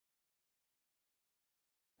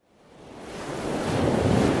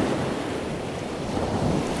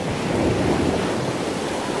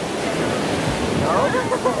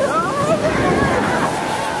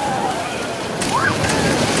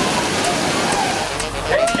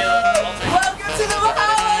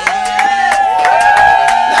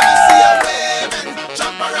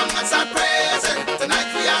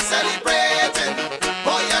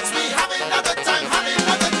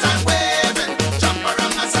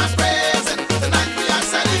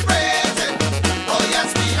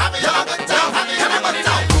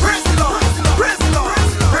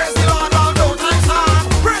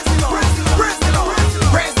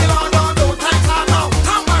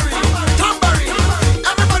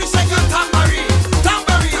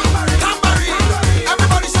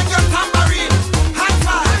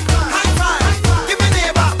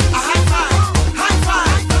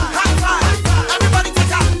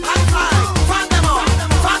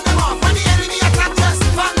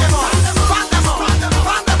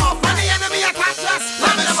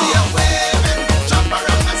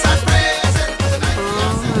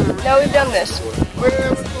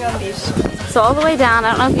So all the way down,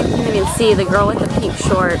 I don't know if you can even see, the girl with the pink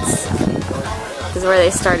shorts is where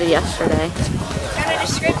they started yesterday. Kind of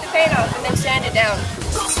just scrape the paint off and then sand it down.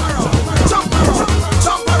 Jump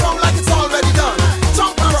around like it's already done.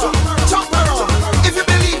 Jump around, jump around. If you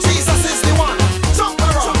believe Jesus is the one. Jump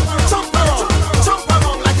around, jump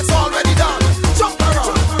like it's already done. Jump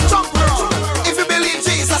around, if you believe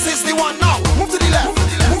Jesus is the one. Now, move to the left,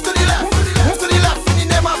 move to the left, move to the left in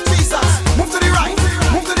the name of Jesus. Move to the right,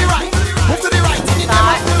 move to the right, move to the right in the name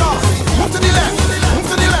of the Lord. Move to the left, move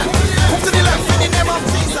to the left, move to the left in the name of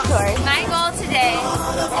Jesus. My goal today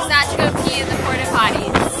is not to go pee in the porta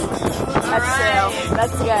potties. That's true.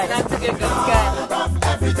 That's good. That's a good goal. Above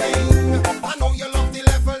everything, I know you love the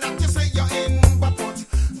level that you say you're in, but put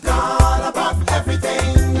God above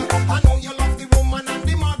everything. I know you love the woman and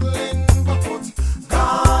the modeling, but put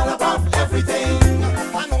God above everything.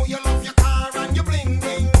 I know you love your car and your bling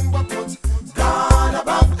bling, but put God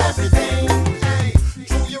above everything. Hey,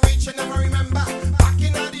 through your reach you never remember. Back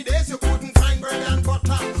in the days you couldn't find bread and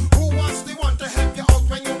butter. Who was the one to help you out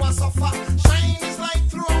when you were suffer? Shine is light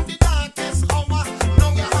throughout the darkest hour.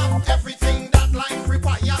 Now you have everything that life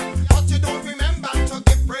require, but you don't remember to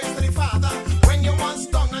give praise to the Father when you was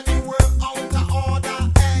done and you were out of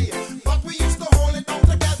order. Hey, but we used to hold it down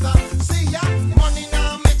together. See ya, money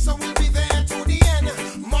now makes so we'll be there to the end.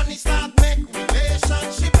 Money start make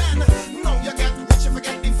relationship end. Now you get rich, you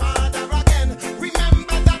forget the Father again.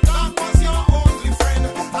 Remember that God was your only friend.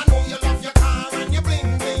 I know you love your car and your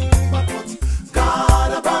bling bling, but put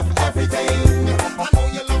God above everything. I know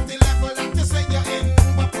you love the level that you say you're in,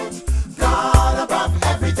 but put God above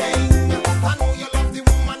everything. I know you love the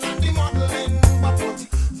woman and the modeling, but put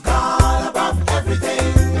God above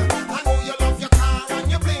everything. I know you love your car and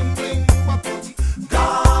your bling bling, but put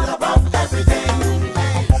God above everything.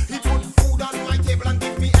 Hey, He put food on my table and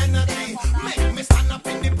give me energy. Make me stand up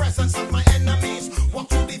in the presence of my enemies. Walk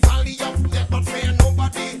through the valley of death, but fear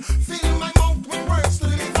nobody. Fill my mouth with words to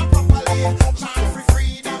live properly. Chant for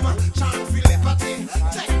freedom, chant for liberty.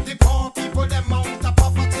 Take the poor people them out of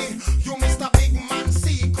poverty. You Mr. Big Man,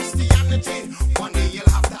 see Christianity. One day you'll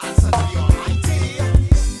have to answer to the Almighty.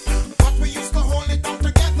 But we used to hold it down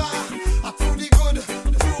together. Through the good,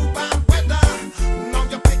 through bad weather. Now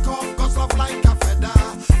you pick off God's love like a feather.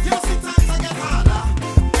 You see times I get harder.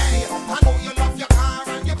 Hey, I know you love your car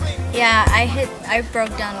and your bling. Yeah, I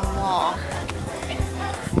broke down a wall.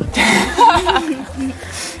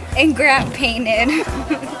 And Grant painted.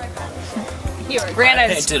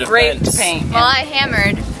 Brandon sprayed paint. Well, I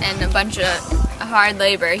hammered and a bunch of hard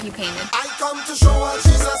labor he painted. I come to show what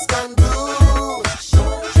Jesus can do.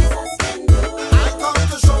 I come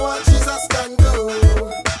to show what Jesus can do.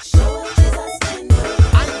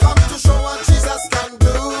 I come to show what Jesus can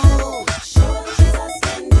do.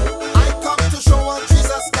 I come to show what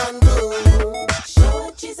Jesus can do.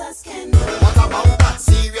 What about that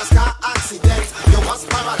serious car accident? You was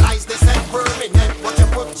paralyzed, they said permanent, but you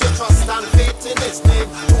put your trust and faith in His name.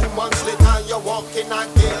 2 months later, you're walking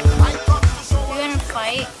again. I come to show You gonna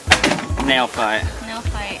fight? Nail fight. No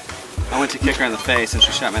fight. I went to kick her in the face and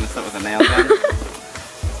she shot me in the foot with a nail gun.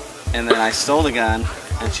 And then I stole the gun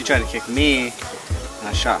and she tried to kick me and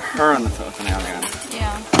I shot her in the foot with a nail gun.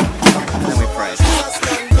 Yeah. And then we prayed. Jesus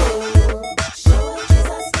can do.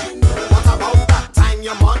 What about that time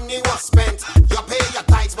your money was spent? You pay your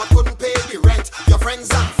tithes but couldn't pay the rent. Your friends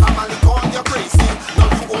and family call you crazy. Now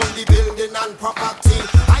you own the building and property.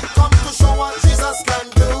 I come to show what Jesus can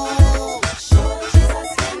do.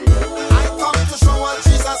 I come to show what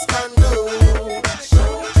Jesus can do.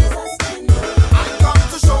 I come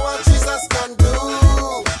to show what Jesus can do.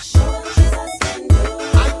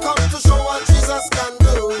 I come to show what Jesus can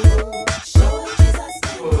do.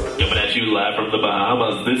 Coming at you live from the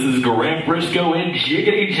Bahamas, this is Grant Briscoe and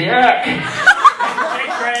Jiggity Jack. Hey,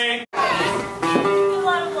 Craig.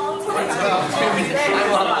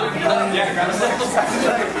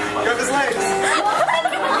 Grab his legs.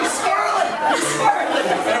 He's Scarlet. He's Scarlet.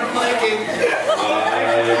 I'm blanking.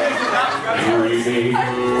 Dreaming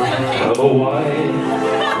of a white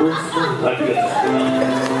Christmas like this.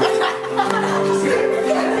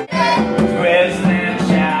 Twist and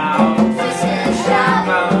shout. Twist and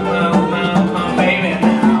shout. Baby now.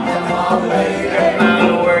 Now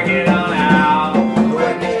to work it on out.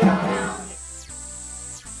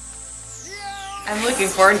 I'm looking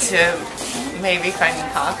forward to maybe finding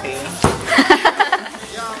coffee.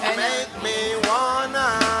 Make me wanna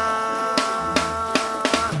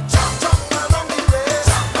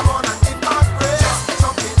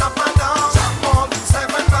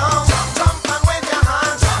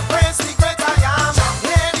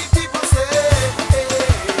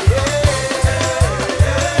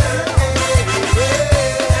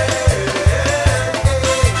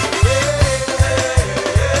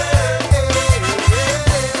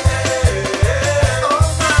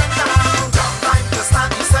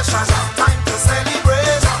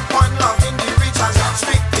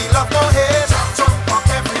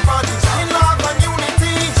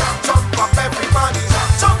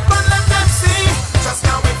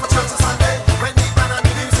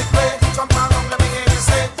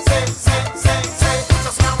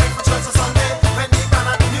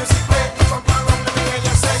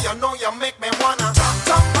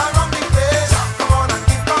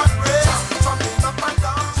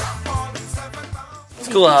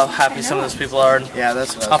cool how happy some of those people are, and Yeah,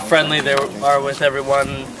 that's what I how was friendly they are with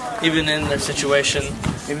everyone, even in their situation.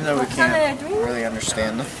 Even though we can't really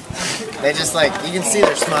understand them. They just like, you can see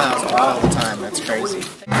their smiles all the time. That's crazy.